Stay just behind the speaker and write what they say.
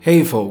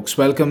Hey folks,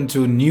 welcome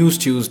to News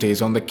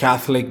Tuesdays on the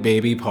Catholic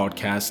Baby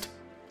Podcast.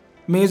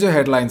 Major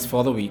headlines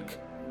for the week.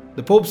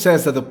 The Pope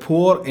says that the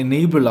poor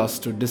enable us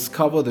to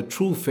discover the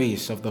true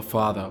face of the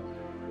Father.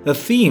 The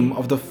theme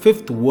of the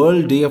 5th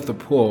World Day of the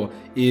Poor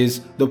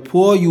is "The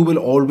poor you will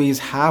always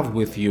have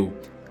with you,"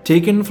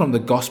 taken from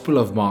the Gospel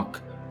of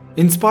Mark.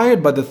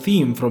 Inspired by the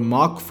theme from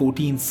Mark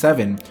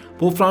 14:7,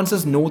 Pope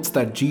Francis notes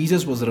that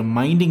Jesus was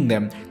reminding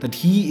them that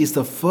he is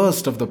the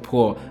first of the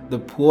poor, the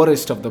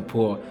poorest of the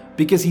poor,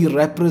 because he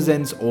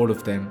represents all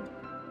of them.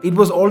 It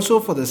was also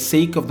for the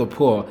sake of the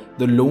poor,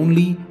 the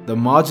lonely, the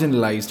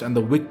marginalized, and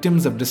the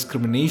victims of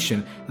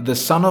discrimination that the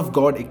Son of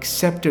God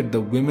accepted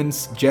the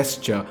women's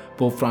gesture,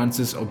 Pope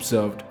Francis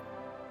observed.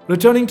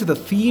 Returning to the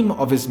theme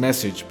of his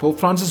message, Pope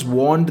Francis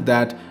warned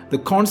that the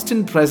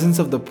constant presence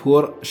of the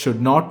poor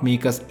should not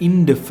make us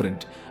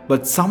indifferent,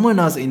 but summon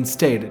us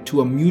instead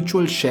to a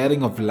mutual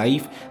sharing of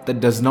life that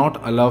does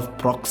not allow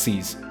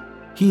proxies.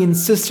 He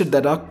insisted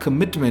that our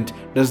commitment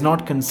does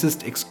not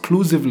consist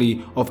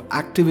exclusively of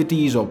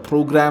activities or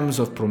programs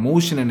of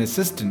promotion and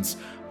assistance,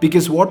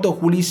 because what the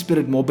Holy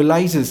Spirit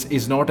mobilizes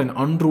is not an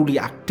unruly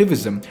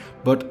activism,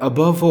 but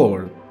above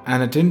all,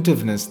 an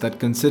attentiveness that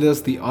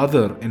considers the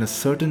other in a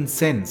certain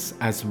sense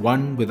as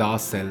one with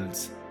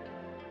ourselves.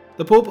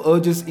 The Pope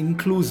urges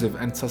inclusive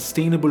and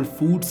sustainable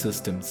food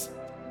systems.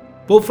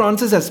 Pope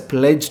Francis has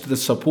pledged the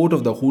support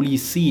of the Holy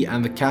See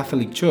and the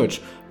Catholic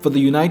Church for the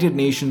United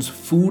Nations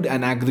Food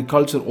and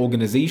Agriculture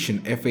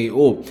Organization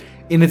 (FAO)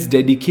 in its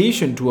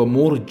dedication to a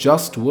more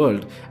just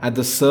world at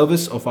the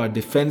service of our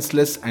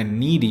defenseless and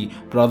needy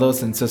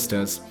brothers and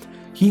sisters.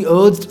 He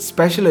urged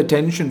special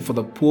attention for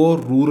the poor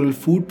rural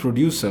food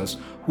producers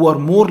who are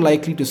more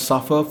likely to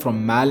suffer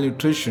from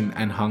malnutrition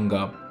and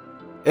hunger.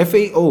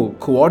 FAO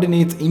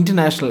coordinates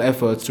international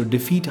efforts to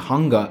defeat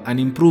hunger and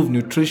improve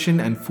nutrition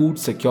and food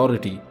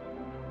security.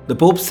 The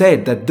Pope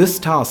said that this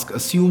task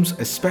assumes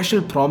a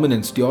special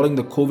prominence during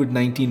the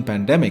COVID-19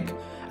 pandemic,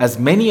 as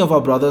many of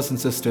our brothers and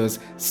sisters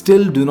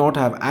still do not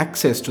have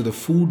access to the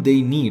food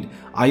they need,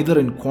 either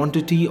in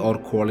quantity or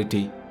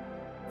quality.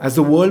 As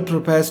the world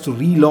prepares to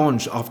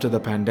relaunch after the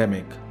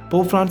pandemic,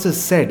 Pope Francis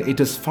said it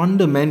is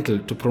fundamental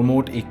to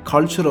promote a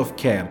culture of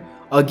care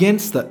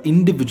against the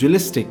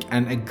individualistic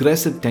and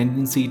aggressive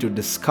tendency to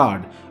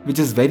discard, which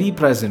is very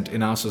present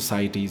in our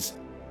societies.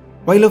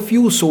 While a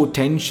few sow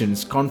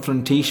tensions,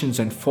 confrontations,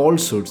 and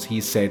falsehoods,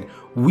 he said,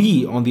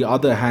 we, on the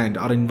other hand,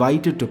 are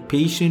invited to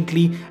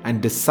patiently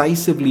and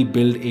decisively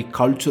build a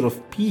culture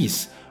of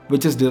peace,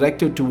 which is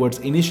directed towards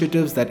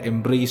initiatives that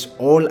embrace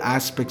all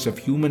aspects of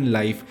human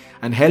life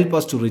and help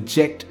us to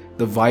reject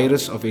the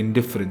virus of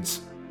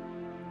indifference.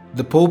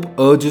 The Pope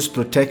urges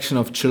protection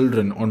of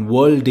children on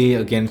World Day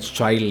Against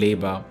Child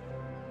Labor.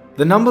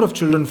 The number of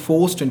children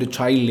forced into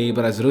child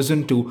labor has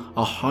risen to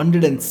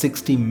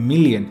 160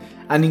 million,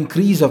 an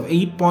increase of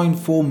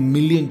 8.4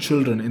 million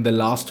children in the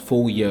last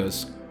 4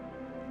 years.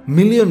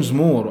 Millions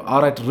more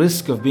are at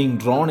risk of being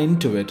drawn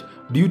into it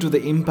due to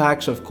the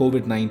impacts of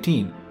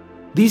COVID-19.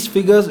 These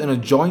figures in a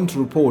joint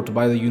report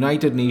by the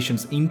United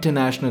Nations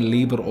International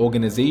Labour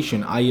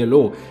Organization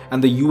 (ILO)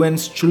 and the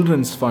UN's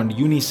Children's Fund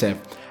 (UNICEF)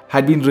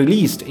 had been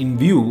released in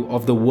view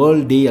of the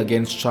World Day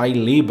Against Child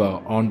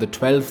Labor on the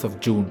 12th of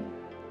June.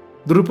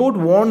 The report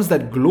warns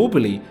that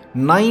globally,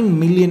 9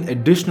 million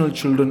additional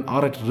children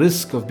are at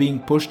risk of being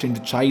pushed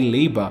into child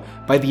labor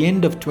by the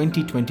end of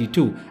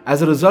 2022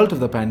 as a result of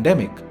the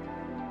pandemic.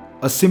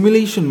 A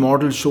simulation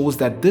model shows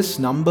that this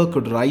number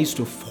could rise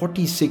to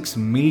 46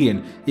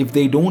 million if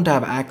they don't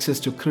have access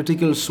to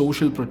critical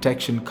social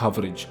protection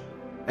coverage.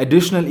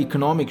 Additional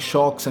economic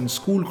shocks and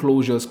school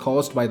closures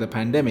caused by the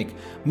pandemic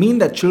mean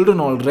that children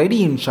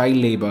already in child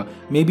labor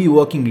may be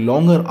working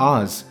longer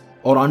hours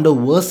or under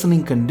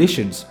worsening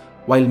conditions,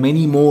 while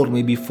many more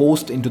may be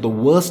forced into the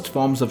worst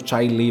forms of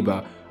child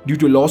labor due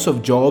to loss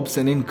of jobs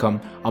and income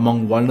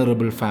among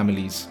vulnerable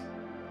families.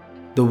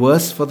 The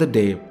verse for the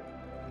day,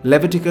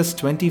 Leviticus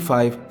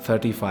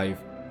 25:35.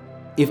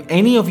 If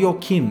any of your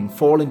kin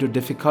fall into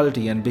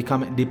difficulty and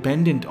become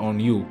dependent on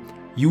you,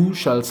 you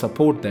shall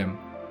support them.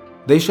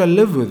 They shall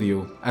live with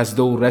you as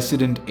though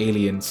resident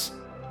aliens.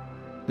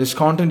 This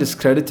content is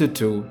credited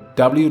to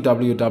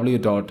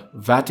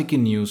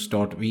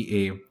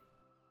www.vaticannews.va.